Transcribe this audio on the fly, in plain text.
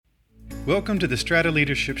Welcome to the Strata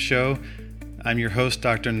Leadership Show. I'm your host,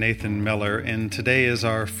 Dr. Nathan Miller, and today is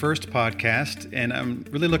our first podcast, and I'm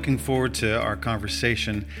really looking forward to our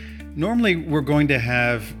conversation. Normally, we're going to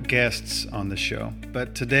have guests on the show,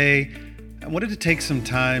 but today I wanted to take some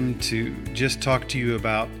time to just talk to you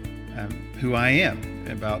about who I am,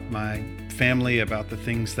 about my family, about the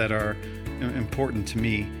things that are important to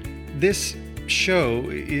me. This show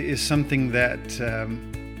is something that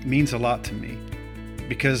means a lot to me,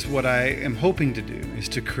 because what I am hoping to do is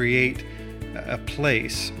to create a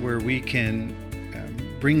place where we can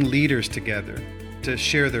bring leaders together to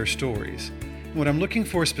share their stories. What I'm looking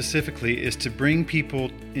for specifically is to bring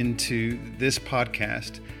people into this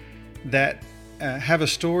podcast that have a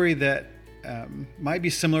story that might be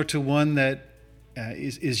similar to one that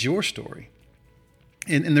is your story.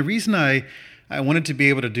 And the reason I wanted to be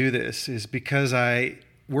able to do this is because I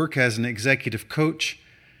work as an executive coach.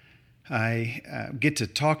 I get to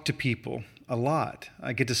talk to people a lot.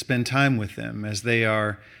 I get to spend time with them as they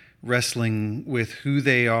are wrestling with who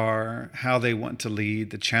they are, how they want to lead,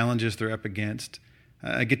 the challenges they're up against.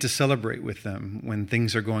 I get to celebrate with them when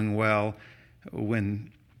things are going well,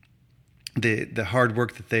 when the hard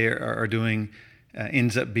work that they are doing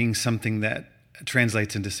ends up being something that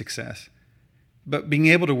translates into success. But being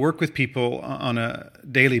able to work with people on a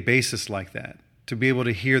daily basis like that, to be able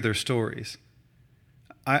to hear their stories,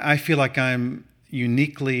 I feel like I'm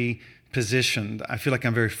uniquely positioned. I feel like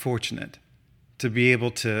I'm very fortunate to be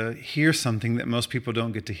able to hear something that most people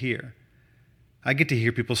don't get to hear. I get to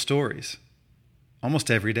hear people's stories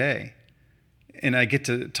almost every day, and I get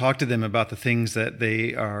to talk to them about the things that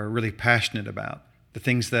they are really passionate about, the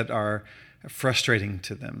things that are frustrating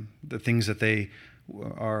to them, the things that they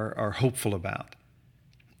are hopeful about.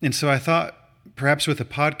 And so I thought perhaps with a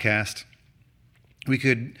podcast, we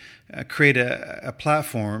could create a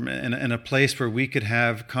platform and a place where we could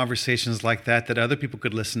have conversations like that other people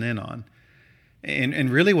could listen in on.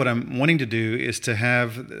 And really what I'm wanting to do is to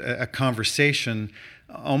have a conversation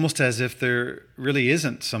almost as if there really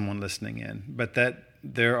isn't someone listening in, but that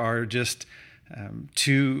there are just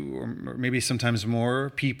two or maybe sometimes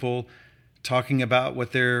more people talking about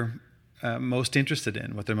what they're most interested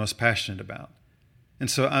in, what they're most passionate about.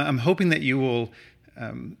 And so I'm hoping that you will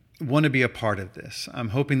want to be a part of this. I'm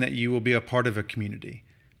hoping that you will be a part of a community,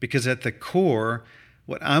 because at the core,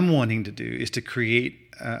 what I'm wanting to do is to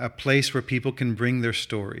create a place where people can bring their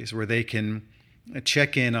stories, where they can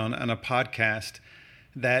check in on a podcast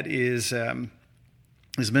that is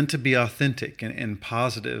meant to be authentic and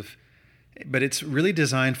positive, but it's really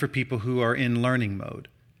designed for people who are in learning mode.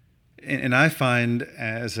 And I find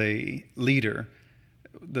as a leader,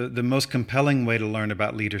 the most compelling way to learn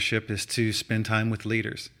about leadership is to spend time with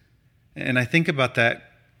leaders. And I think about that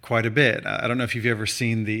quite a bit. I don't know if you've ever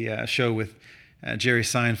seen the show with Jerry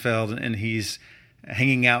Seinfeld, and he's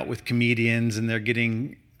hanging out with comedians, and they're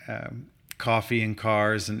getting coffee in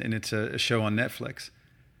cars, and it's a show on Netflix.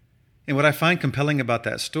 And what I find compelling about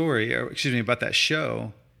that about that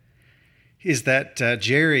show, is that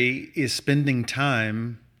Jerry is spending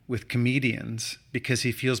time with comedians because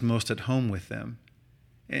he feels most at home with them.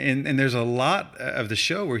 And there's a lot of the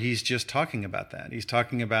show where he's just talking about that. He's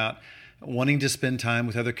talking about wanting to spend time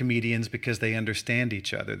with other comedians because they understand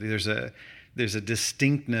each other. There's a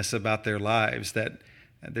distinctness about their lives, that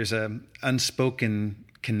there's an unspoken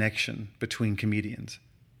connection between comedians,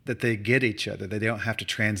 that they get each other, that they don't have to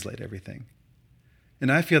translate everything.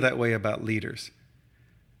 And I feel that way about leaders.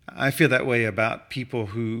 I feel that way about people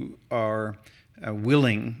who are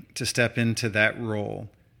willing to step into that role.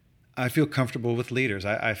 I feel comfortable with leaders.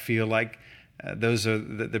 I feel like those are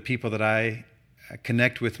the people that I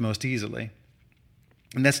connect with most easily.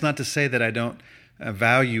 And that's not to say that I don't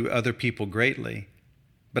value other people greatly,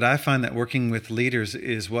 but I find that working with leaders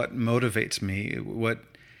is what motivates me, what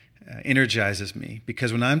energizes me.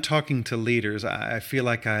 Because when I'm talking to leaders, I feel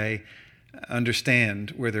like I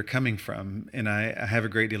understand where they're coming from, and I have a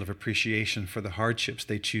great deal of appreciation for the hardships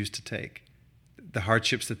they choose to take, the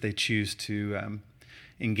hardships that they choose to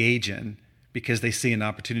engage in, because they see an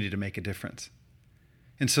opportunity to make a difference.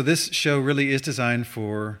 And so this show really is designed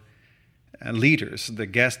for leaders. The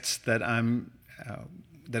guests that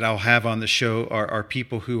I'll have on the show are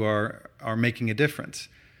people who are making a difference,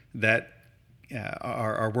 that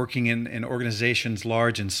are working in organizations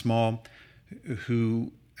large and small,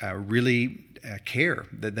 who really care,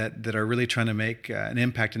 that are really trying to make an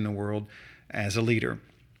impact in the world as a leader.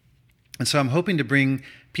 And so I'm hoping to bring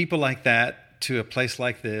people like that to a place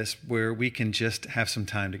like this where we can just have some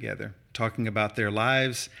time together, talking about their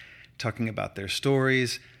lives, talking about their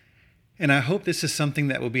stories. And I hope this is something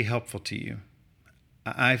that will be helpful to you.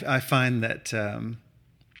 I find that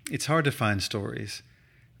it's hard to find stories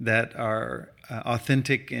that are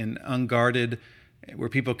authentic and unguarded, where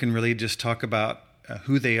people can really just talk about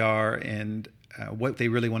who they are and what they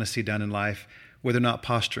really want to see done in life, where they're not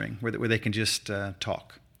posturing, where they can just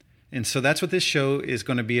talk. And so that's what this show is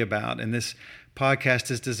going to be about. And this podcast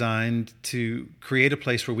is designed to create a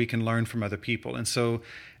place where we can learn from other people. And so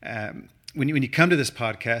when you come to this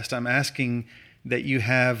podcast, I'm asking that you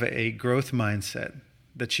have a growth mindset,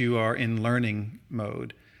 that you are in learning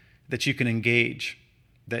mode, that you can engage,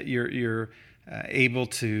 that you're able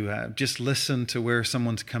to just listen to where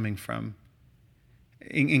someone's coming from.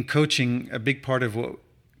 In coaching, a big part of what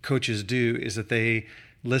coaches do is that they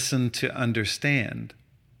listen to understand.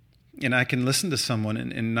 And I can listen to someone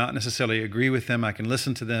and not necessarily agree with them. I can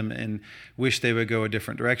listen to them and wish they would go a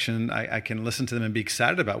different direction. I can listen to them and be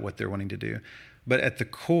excited about what they're wanting to do. But at the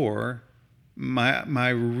core, my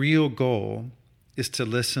real goal is to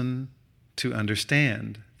listen to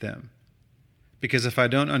understand them. Because if I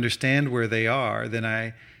don't understand where they are, then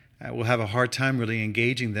I will have a hard time really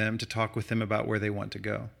engaging them to talk with them about where they want to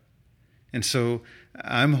go. And so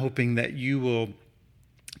I'm hoping that you will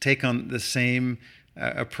take on the same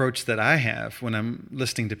approach that I have when I'm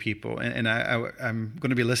listening to people. And I'm going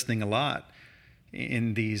to be listening a lot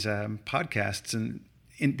in these podcasts and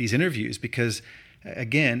in these interviews because,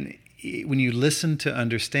 again, when you listen to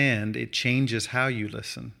understand, it changes how you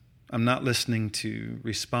listen. I'm not listening to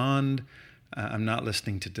respond. I'm not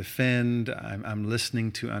listening to defend. I'm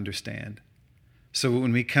listening to understand. So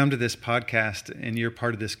when we come to this podcast and you're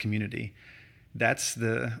part of this community, that's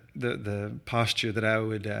the posture that I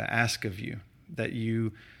would ask of you, that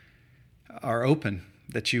you are open,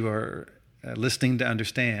 that you are listening to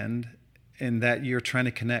understand, and that you're trying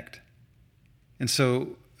to connect. And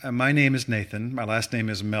so my name is Nathan. My last name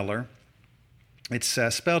is Mellor. It's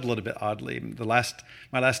spelled a little bit oddly. My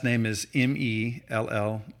last name is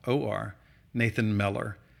Mellor, Nathan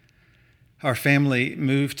Mellor. Our family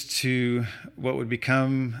moved to what would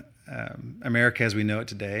become America as we know it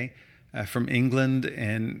today from England,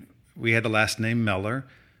 and we had the last name Mellor.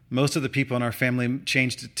 Most of the people in our family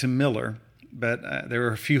changed it to Miller, but there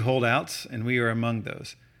were a few holdouts, and we are among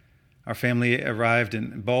those. Our family arrived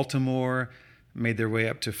in Baltimore, made their way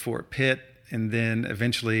up to Fort Pitt, and then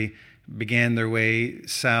eventually began their way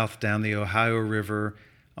south down the Ohio River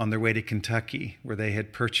on their way to Kentucky, where they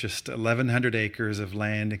had purchased 1,100 acres of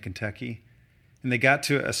land in Kentucky. And they got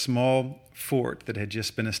to a small fort that had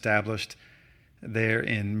just been established there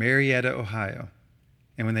in Marietta, Ohio.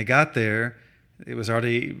 And when they got there, it was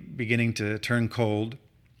already beginning to turn cold,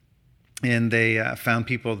 and they found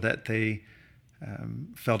people that they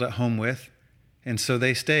felt at home with, and so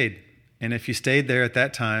they stayed. And if you stayed there at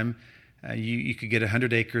that time, you could get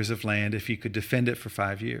 100 acres of land if you could defend it for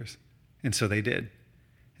 5 years. And so they did.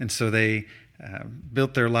 And so they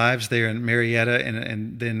built their lives there in Marietta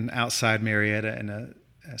and then outside Marietta in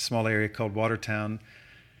a small area called Watertown.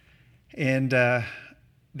 And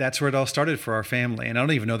that's where it all started for our family. And I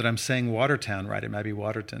don't even know that I'm saying Watertown right. It might be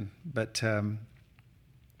Waterton. But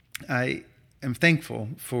I am thankful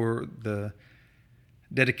for the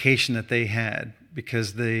dedication that they had,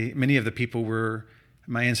 because many of the people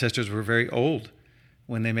my ancestors were very old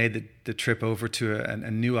when they made the trip over to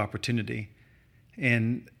a new opportunity.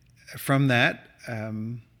 And from that,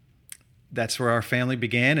 that's where our family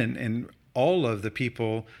began. And all of the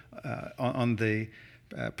people on the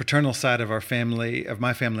paternal side of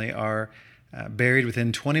my family, are buried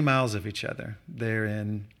within 20 miles of each other. They're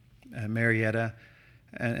in Marietta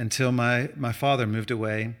until my father moved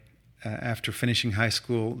away after finishing high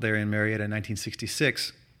school there in Marietta in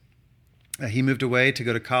 1966. He moved away to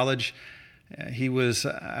go to college. He was,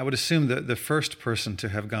 I would assume, the first person to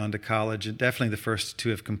have gone to college, and definitely the first to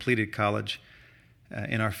have completed college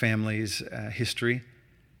in our family's history.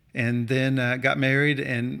 And then got married,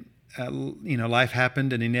 and life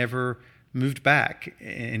happened, and he never moved back.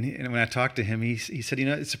 And when I talked to him, he said,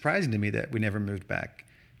 it's surprising to me that we never moved back,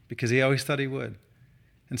 because he always thought he would.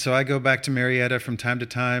 And so I go back to Marietta from time to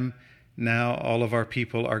time. Now all of our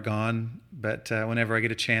people are gone, but whenever I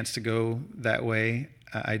get a chance to go that way,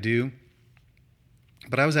 I do.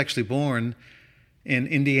 But I was actually born in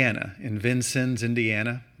Indiana, in Vincennes,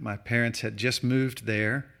 Indiana. My parents had just moved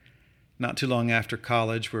there not too long after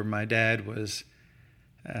college, where my dad was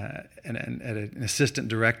an assistant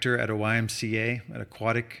director at a YMCA, an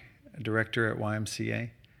aquatic director at YMCA.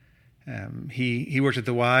 He worked at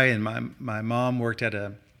the Y, and my mom worked at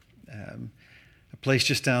a place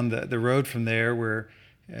just down the road from there, where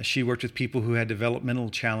she worked with people who had developmental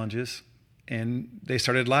challenges. And they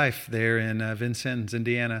started life there in Vincennes,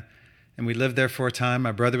 Indiana. And we lived there for a time.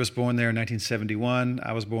 My brother was born there in 1971.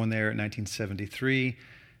 I was born there in 1973.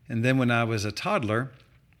 And then when I was a toddler,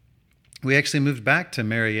 we actually moved back to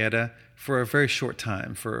Marietta for a very short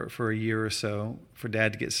time, for a year or so, for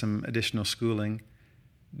Dad to get some additional schooling.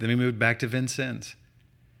 Then we moved back to Vincennes.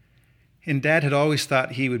 And Dad had always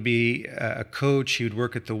thought he would be a coach. He would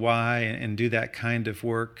work at the Y and do that kind of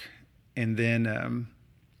work. And then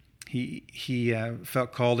he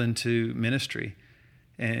felt called into ministry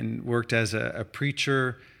and worked as a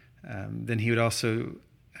preacher. Then he would also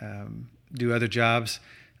do other jobs.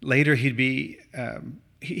 Later,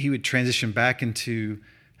 he would transition back into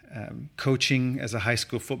coaching as a high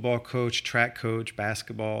school football coach, track coach,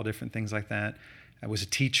 basketball, different things like that. I was a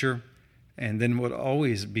teacher, and then would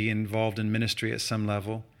always be involved in ministry at some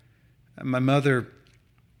level. My mother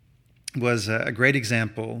was a great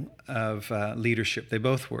example of leadership. They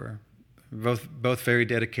both were, both very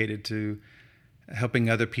dedicated to helping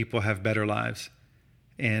other people have better lives,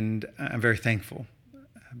 and I'm very thankful.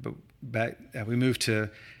 But we moved to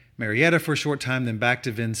Marietta for a short time, then back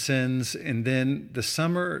to Vincennes, and then the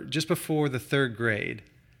summer just before the third grade,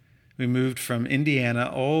 we moved from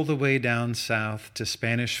Indiana all the way down south to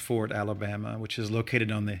Spanish Fort, Alabama, which is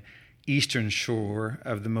located on the eastern shore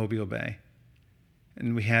of the Mobile Bay.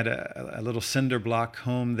 And we had a little cinder block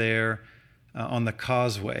home there on the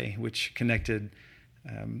causeway, which connected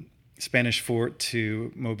Spanish Fort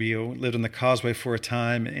to Mobile. Lived on the causeway for a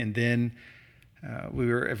time, and then we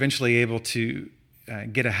were eventually able to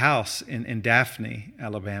get a house in Daphne,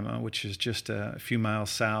 Alabama, which is just a few miles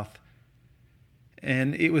south.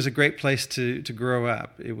 And it was a great place to grow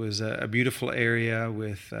up. It was a beautiful area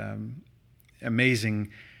with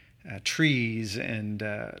amazing trees, and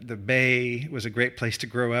the bay was a great place to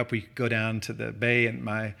grow up. We could go down to the bay, and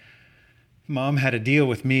my mom had a deal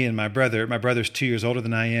with me and my brother. My brother's 2 years older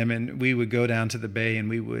than I am, and we would go down to the bay and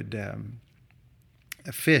we would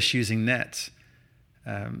fish using nets.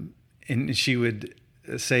 And she would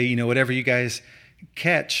say, whatever you guys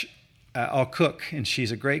catch, I'll cook. And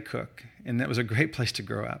she's a great cook. And that was a great place to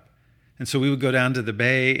grow up. And so we would go down to the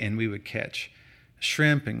bay and we would catch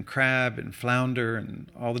shrimp and crab and flounder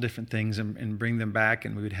and all the different things and bring them back,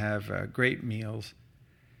 and we would have great meals.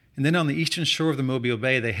 And then on the eastern shore of the Mobile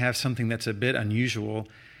Bay, they have something that's a bit unusual.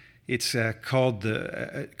 It's called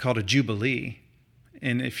a jubilee.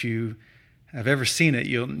 And if you have ever seen it,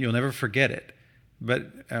 you'll never forget it.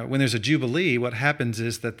 But when there's a jubilee, what happens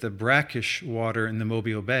is that the brackish water in the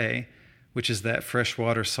Mobile Bay, which is that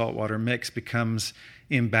freshwater saltwater mix, becomes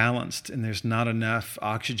imbalanced, and there's not enough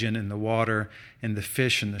oxygen in the water, and the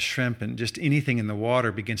fish and the shrimp and just anything in the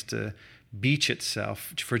water begins to beach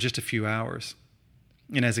itself for just a few hours.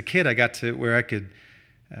 And as a kid, I got to where I could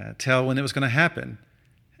tell when it was going to happen,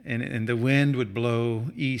 and the wind would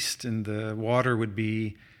blow east, and the water would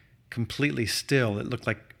be completely still. It looked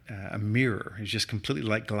like a mirror. It was just completely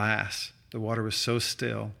like glass. The water was so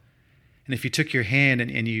still. And if you took your hand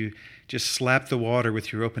and you just slapped the water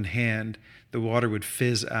with your open hand, the water would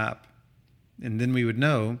fizz up. And then we would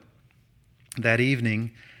know that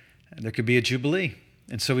evening there could be a jubilee.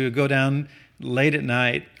 And so we would go down late at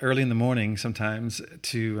night, early in the morning sometimes,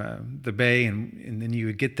 to the bay, and then you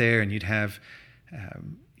would get there and you'd have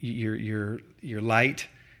your light,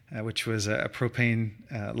 which was a propane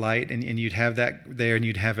light, and you'd have that there, and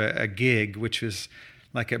you'd have a gig, which was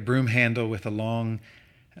like a broom handle with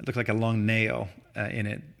it looked like a long nail in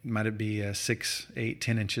it. Might it be 6, 8,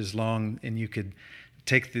 10 inches long, and you could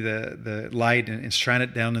take the light and shine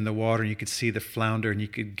it down in the water, and you could see the flounder, and you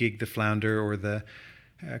could gig the flounder or the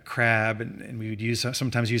crab, and we would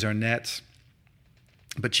sometimes use our nets.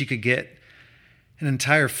 But you could get an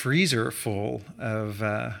entire freezer full of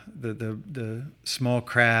the small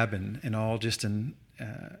crab and all just in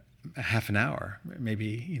a half an hour,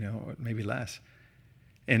 maybe less.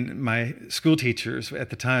 And my school teachers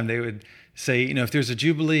at the time, they would say, if there's a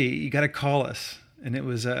jubilee, you got to call us. And it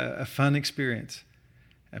was a fun experience.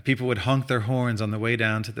 People would honk their horns on the way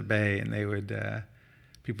down to the bay, and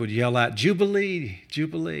people would yell out, "Jubilee,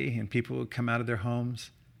 Jubilee," and people would come out of their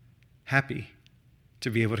homes happy to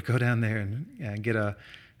be able to go down there and get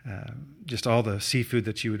just all the seafood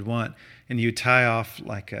that you would want. And you would tie off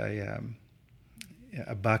like a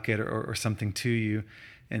bucket or something to you,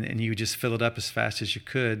 and you would just fill it up as fast as you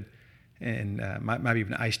could, and might be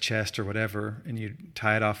an ice chest or whatever, and you'd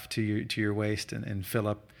tie it off to your waist and fill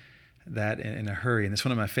up that in a hurry. And it's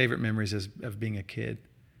one of my favorite memories of being a kid.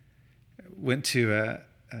 Went to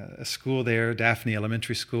a school there, Daphne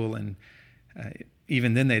Elementary School, and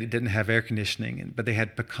even then they didn't have air conditioning, but they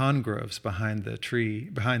had pecan groves behind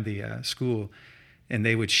the school, and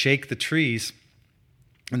they would shake the trees,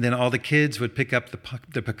 and then all the kids would pick up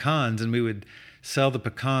the pecans, and we would sell the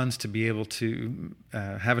pecans to be able to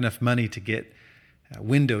have enough money to get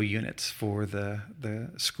window units for the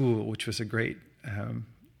school, which was a great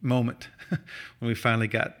moment when we finally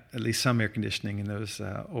got at least some air conditioning in those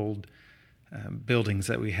old buildings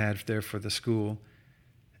that we had there for the school.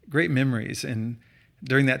 Great memories. And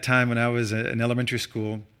during that time when I was in elementary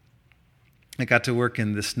school, I got to work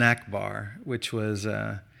in the snack bar, which was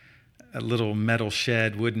a little wooden metal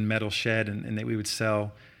shed, and that we would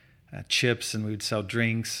sell chips and we would sell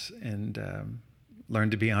drinks, and learn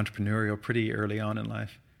to be entrepreneurial pretty early on in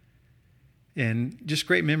life. And just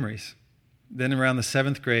great memories. Then around the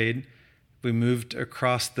 7th grade, we moved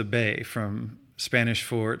across the bay from Spanish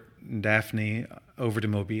Fort and Daphne over to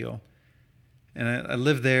Mobile. And I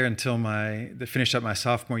lived there until finished up my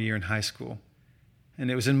sophomore year in high school. And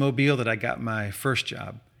it was in Mobile that I got my first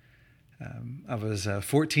job. I was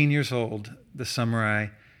 14 years old the summer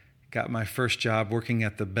I got my first job working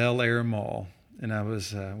at the Bel Air Mall, and I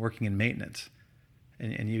was working in maintenance.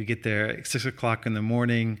 And you would get there at 6 o'clock in the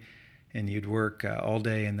morning, and you'd work all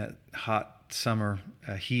day in that hot summer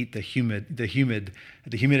heat, the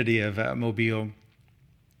humidity of Mobile.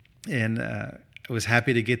 And I was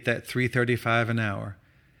happy to get that $3.35 an hour.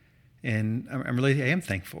 And I am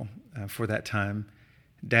thankful for that time.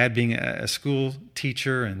 Dad being a school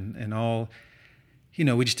teacher and all,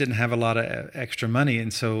 we just didn't have a lot of extra money.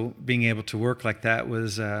 And so being able to work like that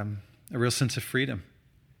was a real sense of freedom.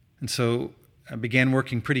 And so I began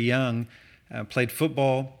working pretty young, played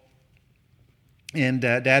football. And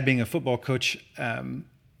Dad being a football coach, I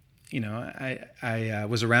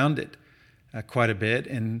was around it quite a bit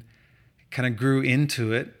and kind of grew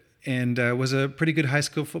into it, and was a pretty good high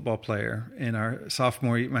school football player. In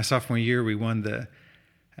my sophomore year, we won the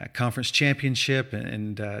conference championship,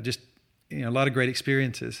 and just a lot of great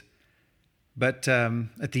experiences. But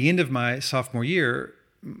at the end of my sophomore year,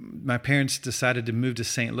 my parents decided to move to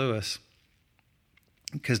St. Louis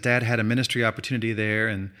because Dad had a ministry opportunity there,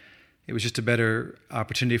 and it was just a better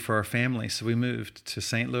opportunity for our family. So we moved to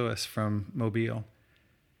St. Louis from Mobile.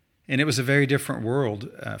 And it was a very different world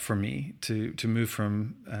for me to move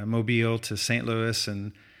from Mobile to St. Louis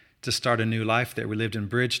and to start a new life there. We lived in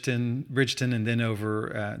Bridgeton, and then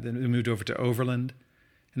we moved over to Overland.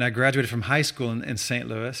 And I graduated from high school in St.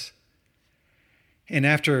 Louis. And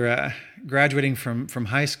after graduating from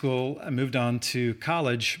high school, I moved on to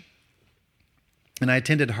college. And I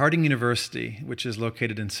attended Harding University, which is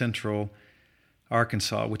located in Central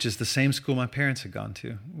Arkansas, which is the same school my parents had gone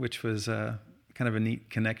to, which was kind of a neat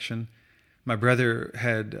connection. My brother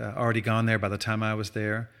had already gone there by the time I was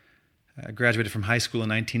there. I graduated from high school in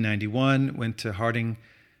 1991, went to Harding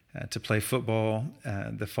to play football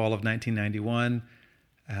the fall of 1991.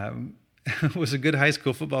 Was a good high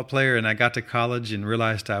school football player, and I got to college and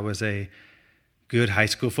realized I was a good high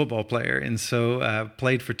school football player. And so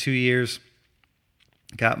played for 2 years,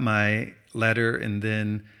 got my letter, and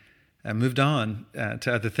then moved on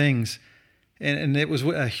to other things. And it was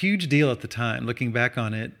a huge deal at the time. Looking back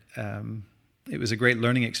on it, it was a great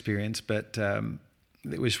learning experience, but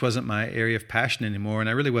it just wasn't my area of passion anymore, and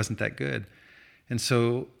I really wasn't that good. And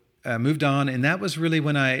so I moved on, and that was really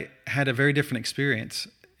when I had a very different experience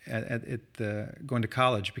at going to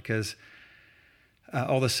college, because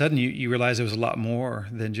all of a sudden you realize there was a lot more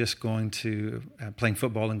than just going to playing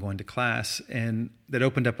football and going to class, and that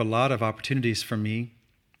opened up a lot of opportunities for me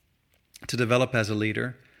to develop as a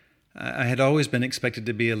leader. I had always been expected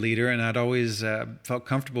to be a leader, and I'd always felt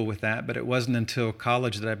comfortable with that, but it wasn't until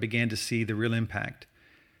college that I began to see the real impact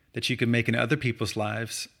that you could make in other people's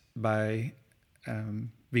lives by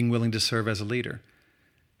being willing to serve as a leader.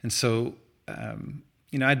 And so,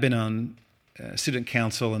 I'd been on student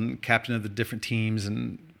council and captain of the different teams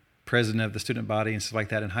and president of the student body and stuff like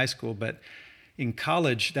that in high school, but in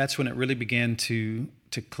college, that's when it really began to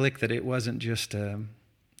click that it wasn't just a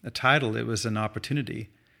title, it was an opportunity,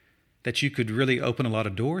 that you could really open a lot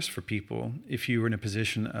of doors for people if you were in a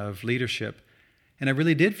position of leadership. And I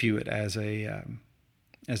really did view it as a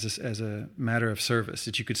matter of service,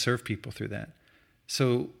 that you could serve people through that.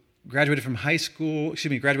 So graduated from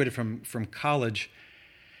college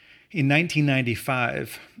in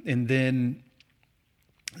 1995, and then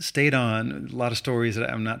stayed on. A lot of stories that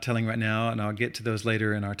I'm not telling right now, and I'll get to those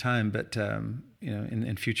later in our time, but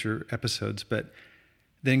in future episodes. But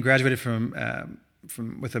then graduated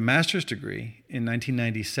with a master's degree in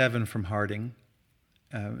 1997 from Harding,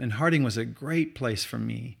 and Harding was a great place for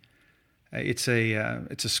me. It's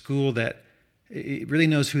a school that it really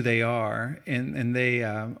knows who they are, and they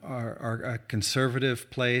are a conservative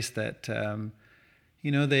place that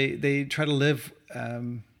they try to live.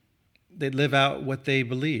 They live out what they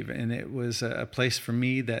believe, and it was a place for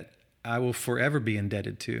me that I will forever be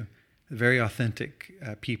indebted to. Very authentic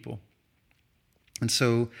people. And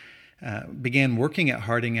so began working at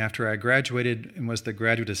Harding after I graduated and was the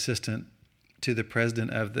graduate assistant to the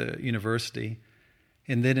president of the university.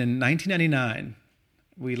 And then in 1999,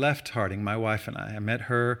 we left Harding, my wife and I. I met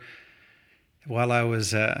her while I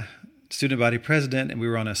was student body president, and we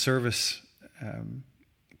were on a service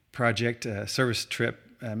project, a service trip,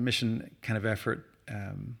 mission kind of effort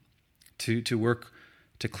to work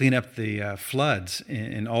to clean up the floods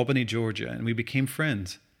in Albany, Georgia, and we became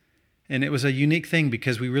friends. And it was a unique thing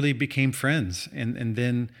because we really became friends, and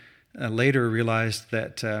then later realized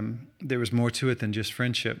that there was more to it than just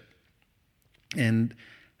friendship. And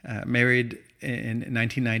married in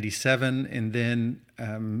 1997, and then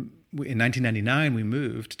in 1999 we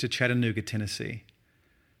moved to Chattanooga, Tennessee,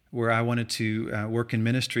 where I wanted to work in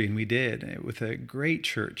ministry, and we did, with a great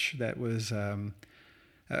church that was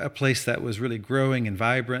a place that was really growing and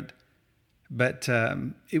vibrant. But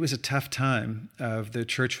it was a tough time. The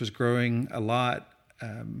church was growing a lot.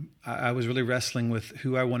 I was really wrestling with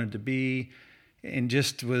who I wanted to be, and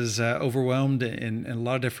just was overwhelmed in a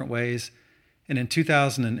lot of different ways. And in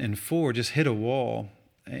 2004, just hit a wall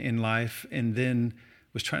in life, and then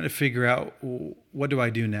was trying to figure out, what do I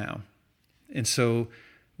do now? And so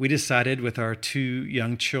we decided with our 2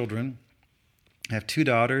 young children, I have 2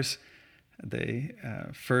 daughters.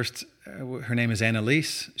 First, her name is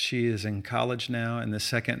Annalise. She is in college now. And the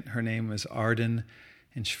second, her name was Arden,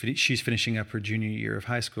 and she's finishing up her junior year of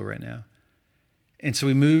high school right now. And so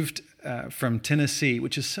we moved from Tennessee,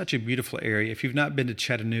 which is such a beautiful area. If you've not been to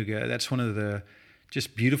Chattanooga, that's one of the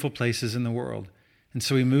just beautiful places in the world. And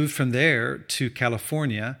so we moved from there to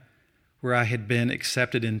California, where I had been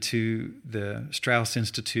accepted into the Strauss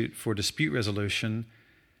Institute for Dispute Resolution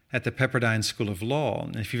at the Pepperdine School of Law.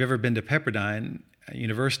 And if you've ever been to Pepperdine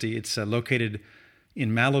University, it's located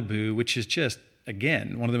in Malibu, which is just,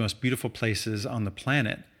 again, one of the most beautiful places on the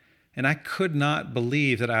planet. And I could not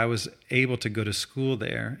believe that I was able to go to school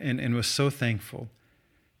there, and was so thankful.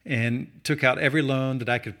 And took out every loan that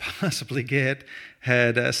I could possibly get,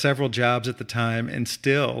 had several jobs at the time, and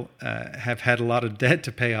still have had a lot of debt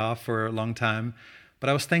to pay off for a long time. But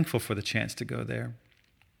I was thankful for the chance to go there.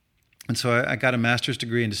 And so I got a master's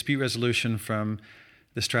degree in dispute resolution from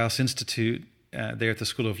the Strauss Institute there at the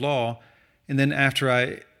School of Law. And then after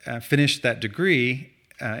I finished that degree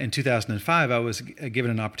in 2005, I was given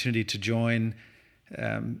an opportunity to join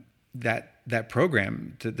that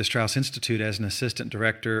program, the Strauss Institute, as an assistant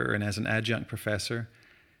director and as an adjunct professor.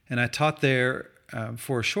 And I taught there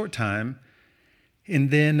for a short time, and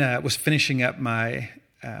then was finishing up my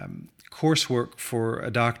coursework for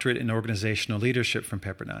a doctorate in organizational leadership from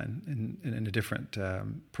Pepperdine in a different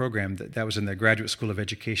program that was in the Graduate School of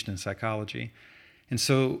Education and Psychology. And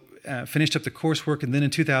so finished up the coursework, and then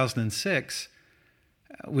in 2006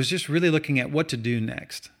 was just really looking at what to do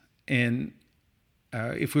next. And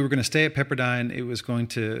if we were going to stay at Pepperdine, it was going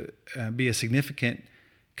to be a significant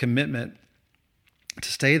commitment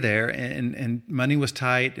to stay there, and money was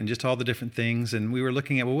tight and just all the different things. And we were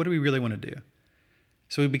looking at, well, what do we really want to do?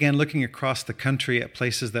 So we began looking across the country at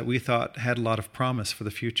places that we thought had a lot of promise for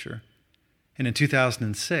the future. And in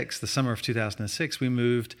 2006, the summer of 2006, we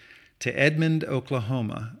moved to Edmond,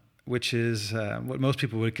 Oklahoma, which is what most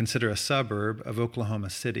people would consider a suburb of Oklahoma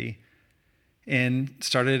City, and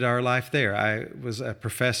started our life there. I was a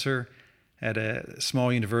professor at a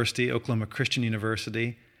small university, Oklahoma Christian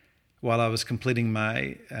University, while I was completing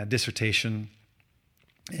my dissertation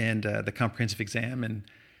and the comprehensive exam, and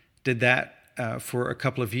did that for a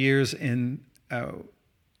couple of years. And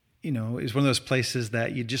it was one of those places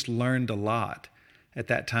that you just learned a lot at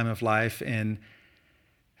that time of life, and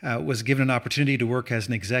was given an opportunity to work as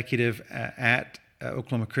an executive at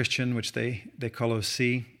Oklahoma Christian, which they call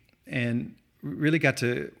OC, and really got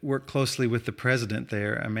to work closely with the president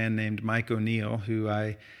there, a man named Mike O'Neill, who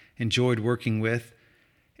I enjoyed working with.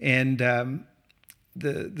 And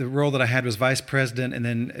the role that I had was vice president and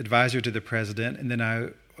then advisor to the president, and then I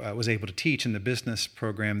was able to teach in the business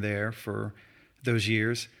program there for those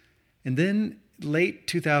years. And then late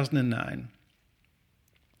 2009,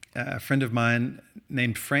 a friend of mine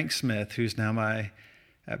named Frank Smith, who's now my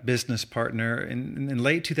business partner, in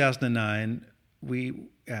late 2009, we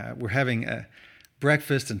were having a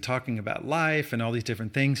breakfast and talking about life and all these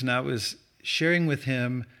different things, and I was sharing with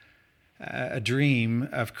him a dream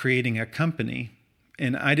of creating a company.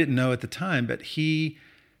 And I didn't know at the time, but he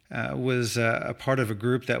was a part of a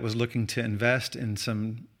group that was looking to invest in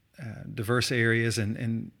some diverse areas,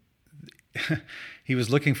 and he was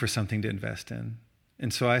looking for something to invest in.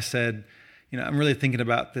 And so I said, I'm really thinking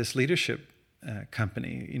about this leadership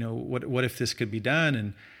company. What if this could be done?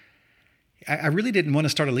 And I really didn't want to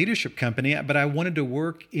start a leadership company, but I wanted to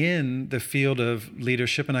work in the field of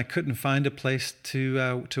leadership, and I couldn't find a place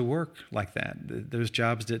to work like that. Those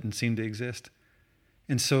jobs didn't seem to exist.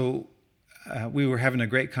 And so we were having a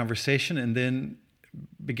great conversation, and then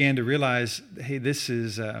began to realize, hey, this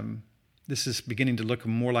is beginning to look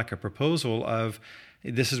more like a proposal of,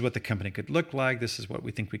 this is what the company could look like, this is what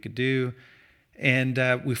we think we could do. And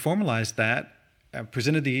we formalized that,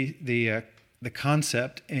 presented the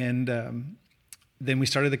concept, and then we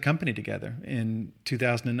started the company together in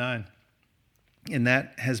 2009. And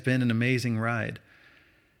that has been an amazing ride.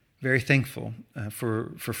 Very thankful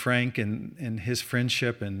for Frank and his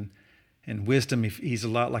friendship and wisdom. He's a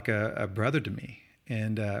lot like a brother to me,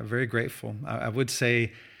 and very grateful. I would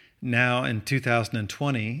say now in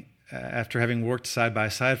 2020, after having worked side by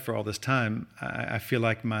side for all this time, I feel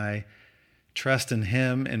like my trust in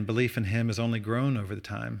him and belief in him has only grown over the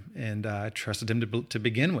time. And I trusted him to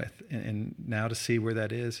begin with, and now to see where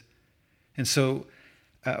that is. And so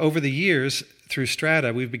over the years, through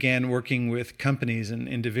Strata, we began working with companies and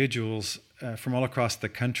individuals from all across the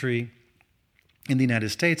country in the United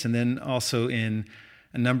States, and then also in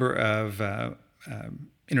a number of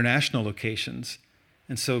international locations.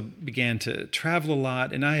 And so began to travel a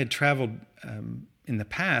lot. And I had traveled in the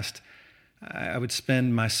past. I would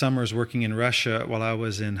spend my summers working in Russia while I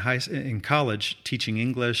was in college teaching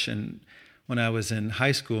English. And when I was in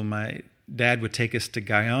high school, my dad would take us to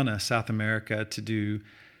Guyana, South America, to do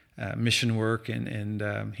mission work and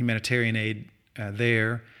humanitarian aid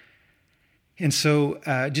there. And so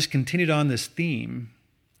just continued on this theme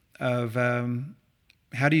of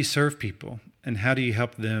how do you serve people and how do you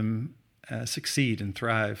help them succeed and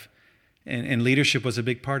thrive. And leadership was a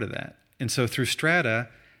big part of that. And so through Strata,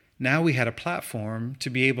 now we had a platform to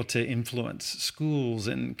be able to influence schools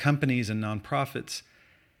and companies and nonprofits.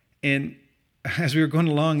 And as we were going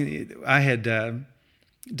along, I had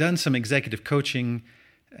done some executive coaching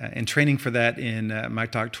and training for that in my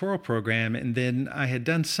doctoral program. And then I had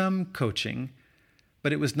done some coaching,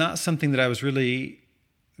 but it was not something that I was really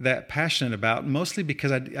that passionate about, mostly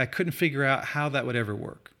because I couldn't figure out how that would ever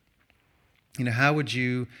work. You know, how would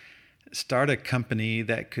you start a company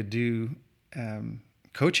that could do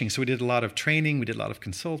coaching? So we did a lot of training, we did a lot of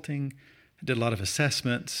consulting, did a lot of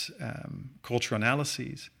assessments, cultural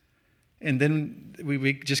analyses. And then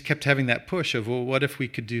we just kept having that push of, well, what if we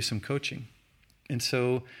could do some coaching? And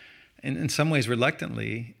so in some ways,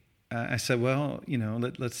 reluctantly, I said, well, you know,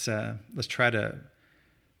 let's try to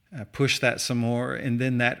push that some more. And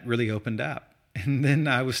then that really opened up. And then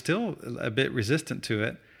I was still a bit resistant to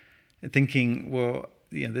it, thinking, well,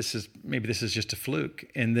 you know, this is just a fluke.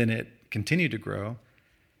 And then it continued to grow.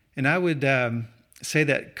 And I would say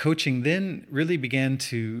that coaching then really began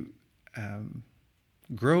to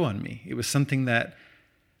grow on me. It was something that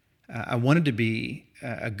I wanted to be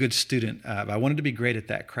a good student of. I wanted to be great at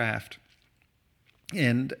that craft.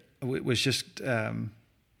 And it was just, and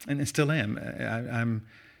still am, I'm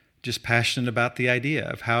just passionate about the idea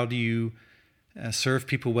of how do you serve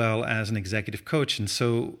people well as an executive coach. And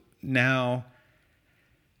so now,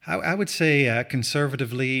 I would say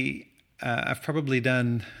conservatively, I've probably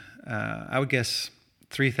done, I would guess,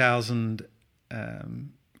 3,000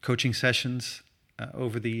 coaching sessions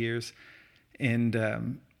over the years.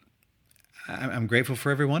 And I'm grateful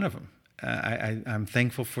for every one of them. I'm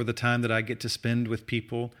thankful for the time that I get to spend with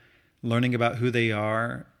people, learning about who they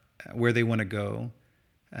are, where they want to go,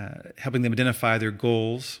 helping them identify their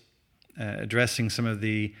goals, addressing some of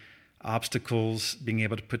the obstacles, being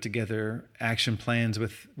able to put together action plans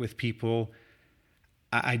with people.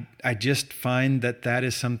 I just find that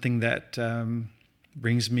is something that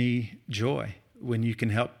brings me joy, when you can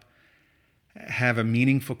help have a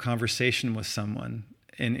meaningful conversation with someone.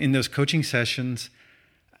 And in those coaching sessions,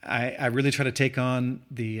 I really try to take on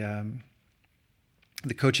the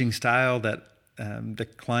coaching style that the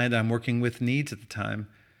client I'm working with needs at the time.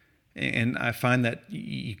 And I find that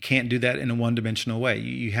you can't do that in a one-dimensional way.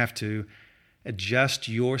 You have to adjust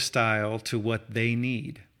your style to what they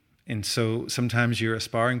need. And so sometimes you're a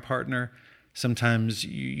sparring partner. Sometimes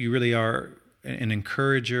you really are an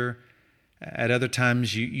encourager. At other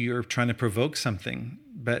times you're trying to provoke something.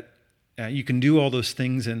 But you can do all those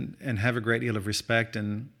things and have a great deal of respect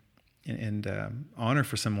and honor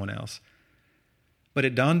for someone else. But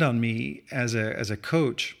it dawned on me as a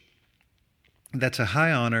coach, that's a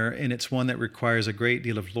high honor, and it's one that requires a great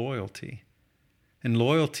deal of loyalty. And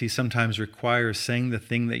loyalty sometimes requires saying the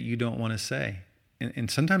thing that you don't want to say. And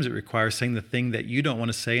sometimes it requires saying the thing that you don't want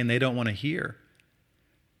to say and they don't want to hear.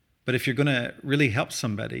 But if you're going to really help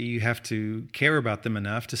somebody, you have to care about them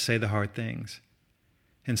enough to say the hard things.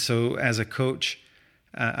 And so as a coach,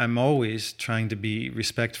 I'm always trying to be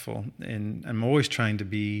respectful, and I'm always trying to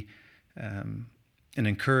be an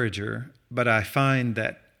encourager. But I find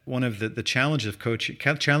that one of the challenges of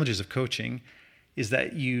coaching is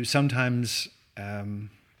that you sometimes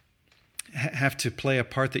have to play a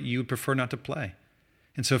part that you would prefer not to play.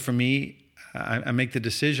 And so for me, I make the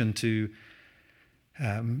decision to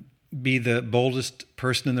be the boldest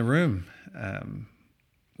person in the room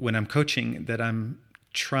when I'm coaching, that I'm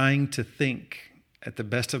trying to think at the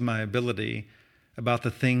best of my ability about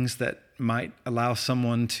the things that might allow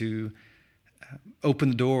someone to open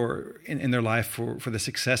the door in their life for the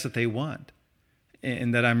success that they want,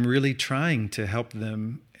 and that I'm really trying to help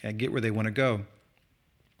them get where they want to go.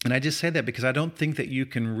 And I just say that because I don't think that you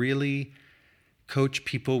can really coach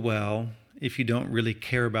people well if you don't really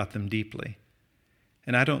care about them deeply.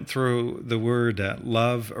 And I don't throw the word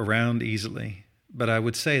love around easily, but I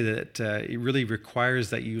would say that it really requires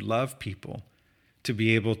that you love people to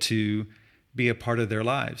be able to be a part of their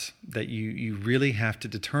lives, that you really have to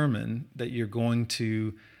determine that you're going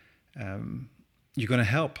to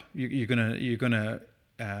help. You're going to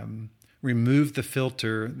remove the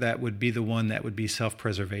filter that would be the one that would be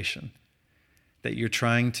self-preservation, that you're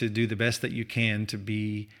trying to do the best that you can to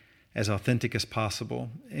be as authentic as possible.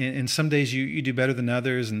 And some days you do better than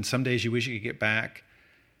others, and some days you wish you could get back.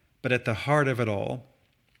 But at the heart of it all,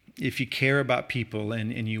 if you care about people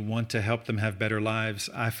and you want to help them have better lives,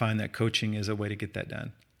 I find that coaching is a way to get that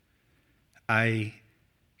done. I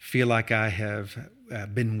feel like I have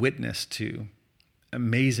been witness to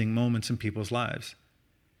amazing moments in people's lives.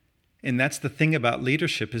 And that's the thing about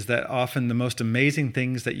leadership, is that often the most amazing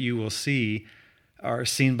things that you will see are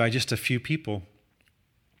seen by just a few people.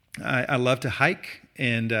 I love to hike,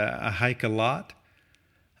 and I hike a lot.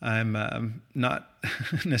 I'm not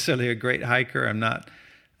necessarily a great hiker. I'm not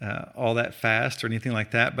all that fast or anything like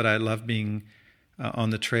that, but I love being on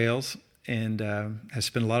the trails, and have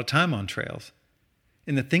spent a lot of time on trails.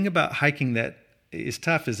 And the thing about hiking that is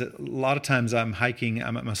tough is that a lot of times I'm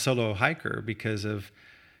a solo hiker because of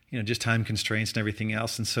just time constraints and everything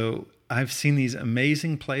else. And so I've seen these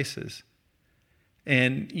amazing places,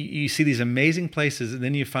 and you see these amazing places, and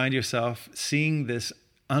then you find yourself seeing this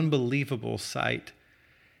unbelievable sight,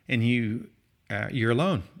 and you're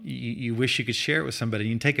alone. You wish you could share it with somebody.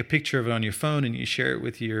 You can take a picture of it on your phone and you share it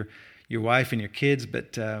with your wife and your kids,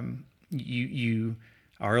 but you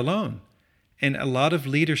are alone. And a lot of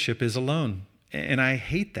leadership is alone. And I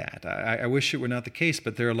hate that. I wish it were not the case,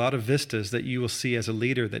 but there are a lot of vistas that you will see as a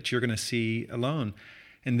leader that you're going to see alone.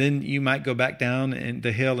 And then you might go back down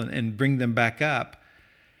the hill and bring them back up.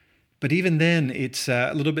 But even then, it's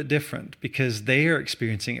a little bit different because they are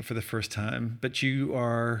experiencing it for the first time, but you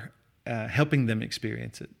are helping them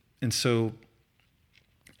experience it. And so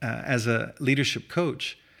as a leadership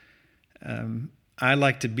coach, I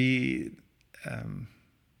like to be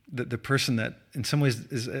the person that in some ways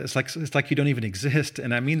it's like you don't even exist,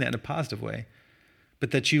 and I mean that in a positive way,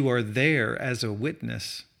 but that you are there as a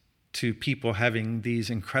witness to people having these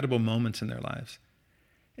incredible moments in their lives.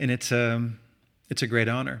 And it's a great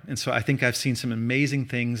honor. And so I think I've seen some amazing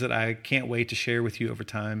things that I can't wait to share with you over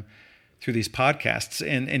time through these podcasts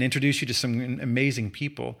and introduce you to some amazing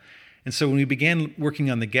people. And so when we began working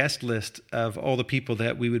on the guest list of all the people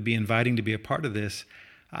that we would be inviting to be a part of this,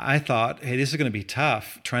 I thought, hey, this is going to be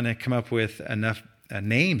tough trying to come up with enough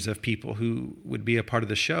names of people who would be a part of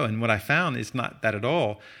the show. And what I found is not that at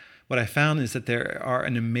all. What I found is that there are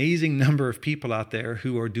an amazing number of people out there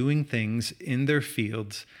who are doing things in their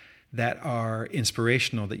fields that are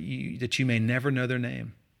inspirational, that you may never know their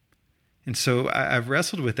name. And so I've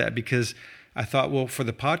wrestled with that because I thought, well, for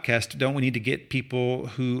the podcast, don't we need to get people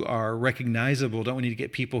who are recognizable? Don't we need to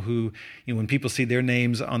get people who, when people see their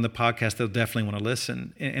names on the podcast, they'll definitely want to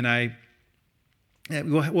listen? And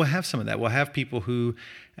we'll have some of that. We'll have people who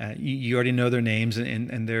you already know their names,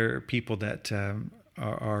 and they're people that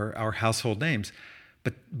are our household names.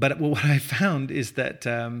 But what I found is that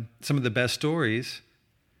some of the best stories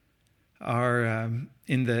are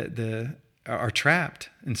are trapped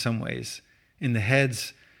in some ways in the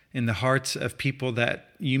heads, in the hearts of people that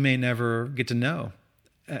you may never get to know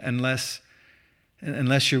unless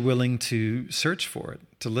you're willing to search for it,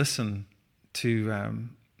 to listen, to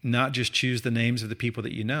not just choose the names of the people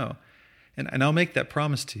that you know. And I'll make that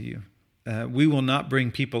promise to you. We will not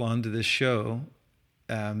bring people onto this show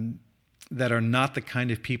that are not the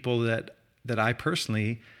kind of people that I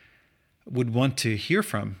personally would want to hear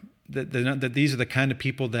from. That these are the kind of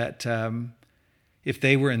people that if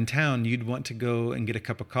they were in town, you'd want to go and get a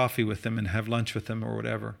cup of coffee with them and have lunch with them or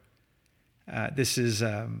whatever. This is,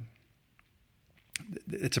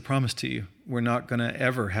 it's a promise to you. We're not going to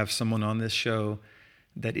ever have someone on this show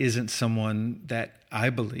that isn't someone that I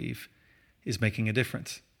believe is making a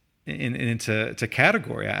difference. And it's a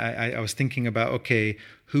category. I was thinking about, okay,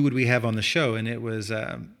 who would we have on the show? And it was,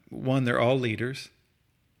 one, they're all leaders.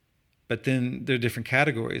 But then there are different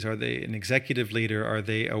categories. Are they an executive leader? Are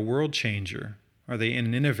they a world changer? Are they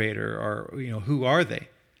an innovator? Or, who are they?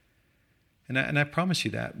 And I promise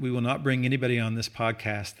you that we will not bring anybody on this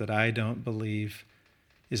podcast that I don't believe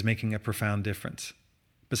is making a profound difference.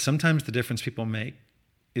 But sometimes the difference people make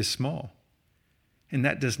is small. And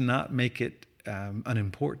that does not make it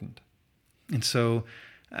unimportant. And so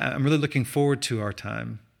I'm really looking forward to our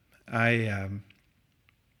time. I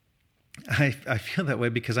feel that way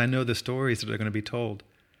because I know the stories that are going to be told.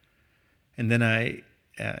 And then I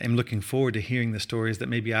am looking forward to hearing the stories that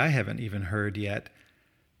maybe I haven't even heard yet,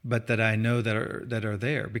 but that I know that are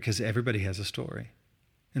there, because everybody has a story.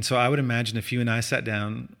 And so I would imagine if you and I sat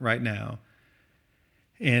down right now,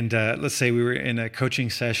 and let's say we were in a coaching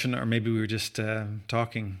session, or maybe we were just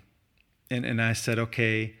talking, and I said,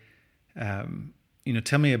 okay,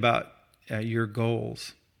 tell me about your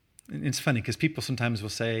goals. And it's funny because people sometimes will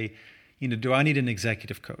say, do I need an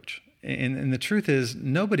executive coach? And the truth is,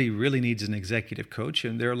 nobody really needs an executive coach,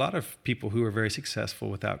 and there are a lot of people who are very successful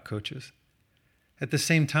without coaches. At the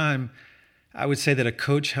same time, I would say that a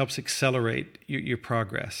coach helps accelerate your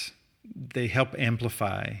progress. They help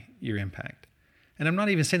amplify your impact. And I'm not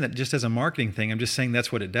even saying that just as a marketing thing. I'm just saying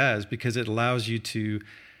that's what it does, because it allows you to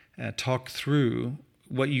talk through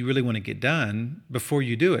what you really want to get done before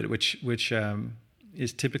you do it, which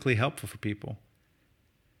is typically helpful for people.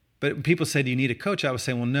 But when people say, do you need a coach? I would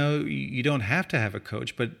say, well, no, you don't have to have a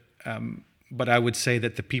coach. But I would say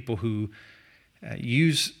that the people who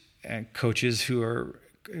use coaches who are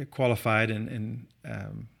qualified and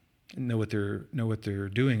know what they're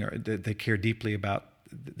doing, or that they care deeply about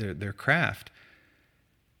their craft,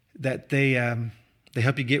 that they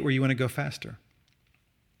help you get where you want to go faster.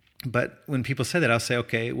 But when people say that, I'll say,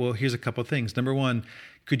 okay, well, here's a couple of things. Number one,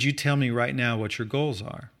 could you tell me right now what your goals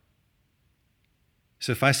are?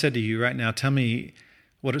 So if I said to you right now, tell me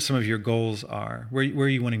what are some of your goals are, where are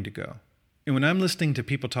you wanting to go? And when I'm listening to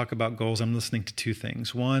people talk about goals, I'm listening to two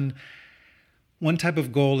things. One type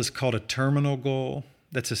of goal is called a terminal goal.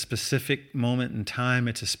 That's a specific moment in time.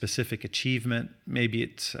 It's a specific achievement. Maybe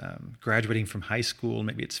it's graduating from high school.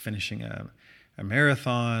 Maybe it's finishing a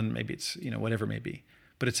marathon. Maybe it's, whatever it may be.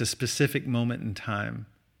 But it's a specific moment in time.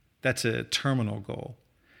 That's a terminal goal.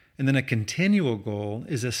 And then a continual goal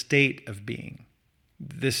is a state of being.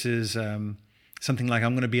 This is something like,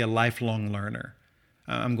 I'm going to be a lifelong learner.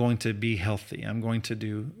 I'm going to be healthy. I'm going to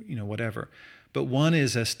do, whatever. But one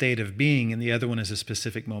is a state of being, and the other one is a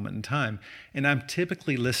specific moment in time. And I'm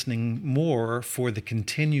typically listening more for the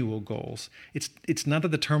continual goals. It's not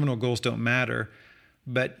that the terminal goals don't matter,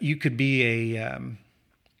 but you could be a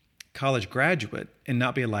college graduate and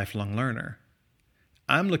not be a lifelong learner.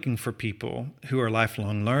 I'm looking for people who are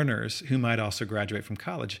lifelong learners who might also graduate from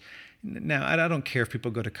college. Now, I don't care if people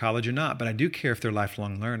go to college or not, but I do care if they're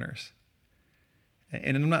lifelong learners.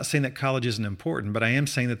 And I'm not saying that college isn't important, but I am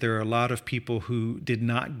saying that there are a lot of people who did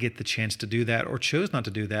not get the chance to do that or chose not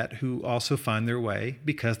to do that, who also find their way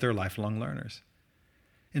because they're lifelong learners.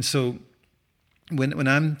 And so when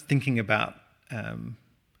I'm thinking about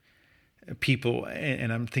people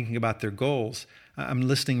and I'm thinking about their goals, I'm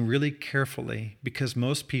listening really carefully, because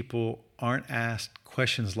most people aren't asked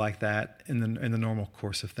questions like that in the normal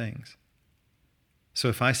course of things. So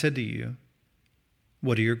if I said to you,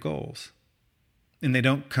 what are your goals? And they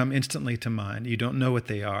don't come instantly to mind, you don't know what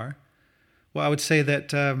they are, well, I would say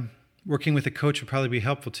that working with a coach would probably be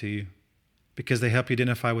helpful to you, because they help you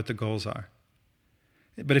identify what the goals are.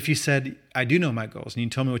 But if you said, I do know my goals, and you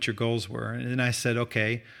told me what your goals were, and then I said,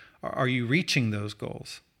 okay, are you reaching those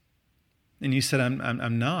goals? And you said,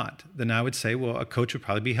 I'm not, then I would say, well, a coach would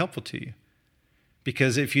probably be helpful to you.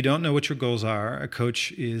 Because if you don't know what your goals are, a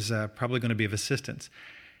coach is probably going to be of assistance.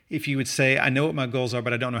 If you would say, I know what my goals are,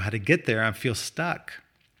 but I don't know how to get there, I feel stuck.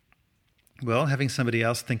 Well, having somebody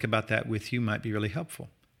else think about that with you might be really helpful.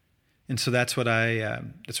 And so that's what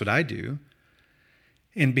I do.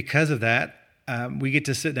 And because of that, we get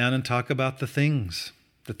to sit down and talk about the things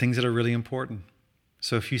that are really important.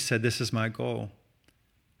 So if you said, this is my goal,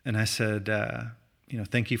 and I said,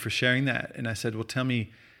 thank you for sharing that. And I said, well, tell me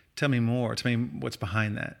more. Tell me what's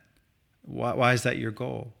behind that. Why is that your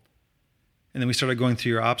goal? And then we started going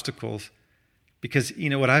through your obstacles, because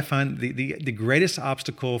what I find, the greatest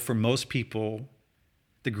obstacle for most people,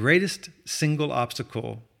 the greatest single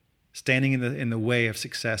obstacle standing in the way of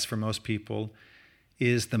success for most people,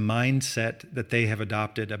 is the mindset that they have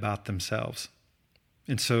adopted about themselves.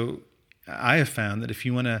 And so I have found that if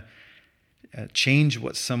you want to change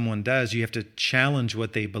what someone does. You have to challenge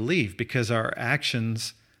what they believe, because our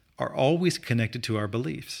actions are always connected to our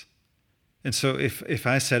beliefs. And so if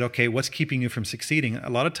I said, okay, what's keeping you from succeeding? A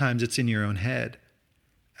lot of times it's in your own head.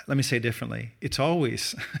 Let me say it differently. It's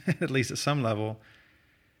always, at least at some level,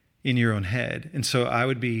 in your own head. And so I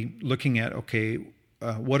would be looking at, okay,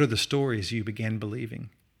 what are the stories you began believing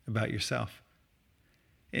about yourself?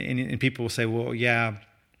 And people will say, well, yeah,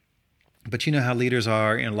 but you know how leaders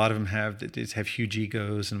are, and a lot of them have huge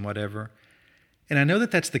egos and whatever. And I know that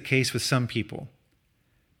that's the case with some people.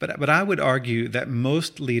 But I would argue that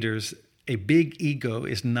most leaders, a big ego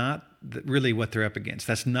is not really what they're up against.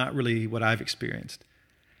 That's not really what I've experienced.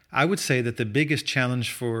 I would say that the biggest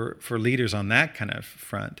challenge for leaders on that kind of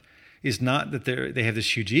front is not that they have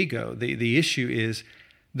this huge ego. The issue is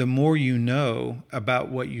the more you know about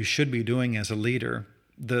what you should be doing as a leader,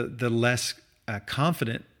 the less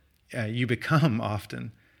confident you become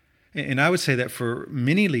often. And I would say that for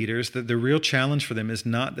many leaders, the real challenge for them is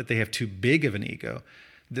not that they have too big of an ego.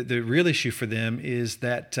 The real issue for them is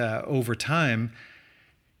that over time,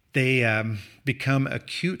 they become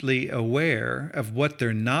acutely aware of what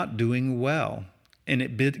they're not doing well, and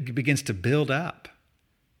it begins to build up,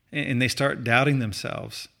 and they start doubting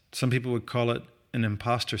themselves. Some people would call it an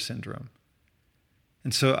imposter syndrome.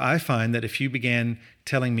 And so I find that if you began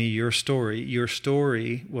telling me your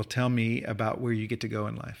story will tell me about where you get to go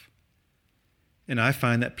in life. And I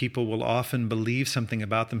find that people will often believe something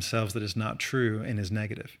about themselves that is not true and is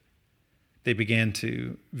negative. They began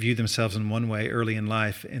to view themselves in one way early in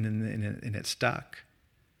life, and it stuck.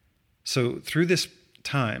 So through this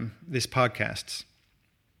time, these podcasts,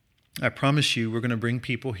 I promise you we're going to bring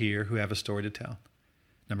people here who have a story to tell,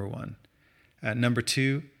 number one. Number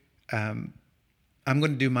two, I'm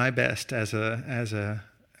going to do my best as a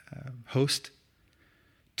host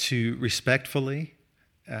to respectfully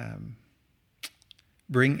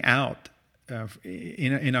bring out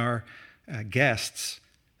in our guests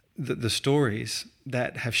the stories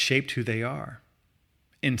that have shaped who they are.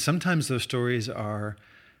 And sometimes those stories are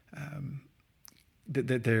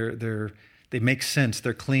they make sense.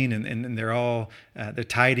 They're clean and they're all they're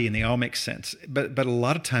tidy and they all make sense. But a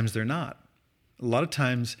lot of times they're not. A lot of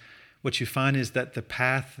times what you find is that the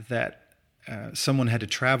path that someone had to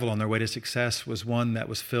travel on their way to success was one that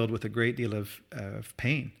was filled with a great deal of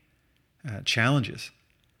pain, challenges,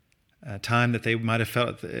 time that they might have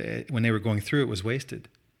felt when they were going through it was wasted.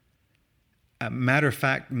 Matter of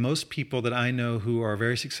fact, most people that I know who are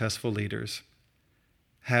very successful leaders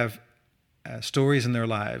have stories in their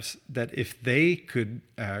lives that if they could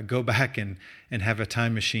go back and have a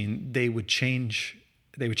time machine, they would change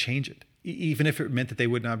it, even if it meant that they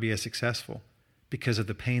would not be as successful because of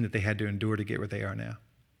the pain that they had to endure to get where they are now.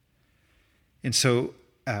 And so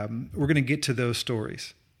we're going to get to those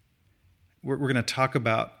stories. We're going to talk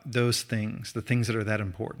about those things, the things that are that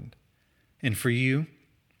important. And for you,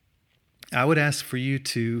 I would ask for you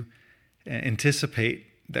to anticipate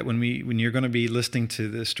that when you're going to be listening to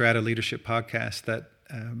the Strata Leadership podcast,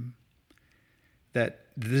 that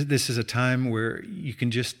this is a time where you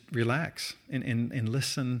can just relax and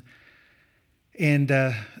listen,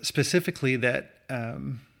 and specifically that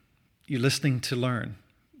you're listening to learn.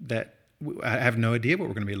 That I have no idea what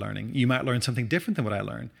we're going to be learning. You might learn something different than what I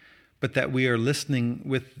learned, but that we are listening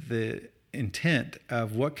with the intent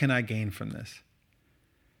of what can I gain from this.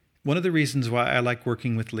 One of the reasons why I like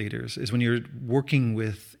working with leaders is when you're working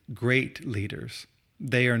with great leaders,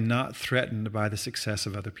 they are not threatened by the success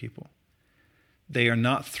of other people. They are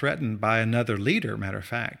not threatened by another leader, matter of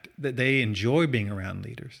fact, that they enjoy being around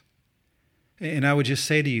leaders. And I would just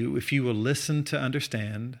say to you, if you will listen to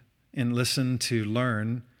understand and listen to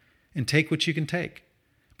learn and take what you can take,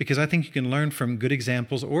 because I think you can learn from good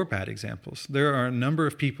examples or bad examples. There are a number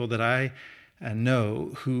of people that I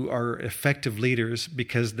know who are effective leaders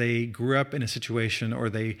because they grew up in a situation or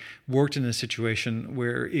they worked in a situation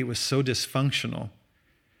where it was so dysfunctional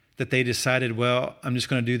that they decided, well, I'm just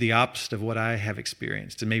going to do the opposite of what I have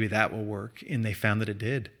experienced, and maybe that will work, and they found that it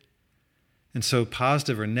did. And so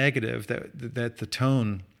positive or negative, that the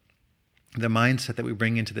tone, the mindset that we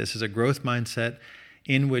bring into this is a growth mindset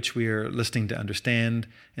in which we are listening to understand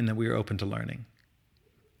and that we are open to learning.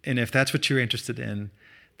 And if that's what you're interested in,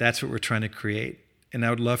 that's what we're trying to create. And I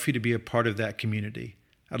would love for you to be a part of that community.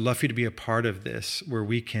 I'd love for you to be a part of this where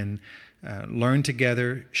we can learn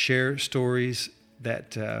together, share stories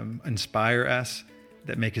that inspire us,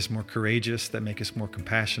 that make us more courageous, that make us more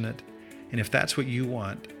compassionate. And if that's what you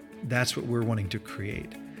want, that's what we're wanting to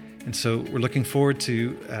create. And so we're looking forward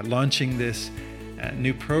to launching this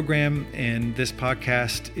new program. And this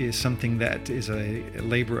podcast is something that is a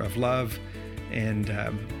labor of love. And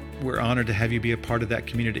we're honored to have you be a part of that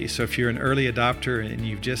community. So if you're an early adopter and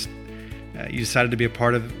you've just you decided to be a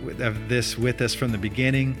part of this with us from the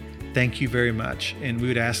beginning, thank you very much. And we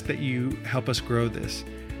would ask that you help us grow this.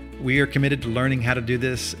 We are committed to learning how to do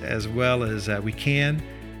this as well as we can,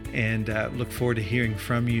 and look forward to hearing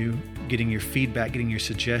from you, getting your feedback, getting your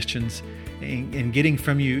suggestions, and getting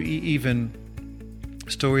from you even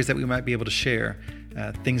stories that we might be able to share,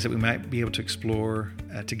 things that we might be able to explore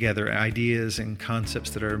together, ideas and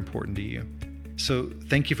concepts that are important to you. So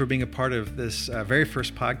thank you for being a part of this very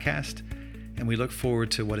first podcast, and we look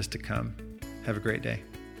forward to what is to come. Have a great day.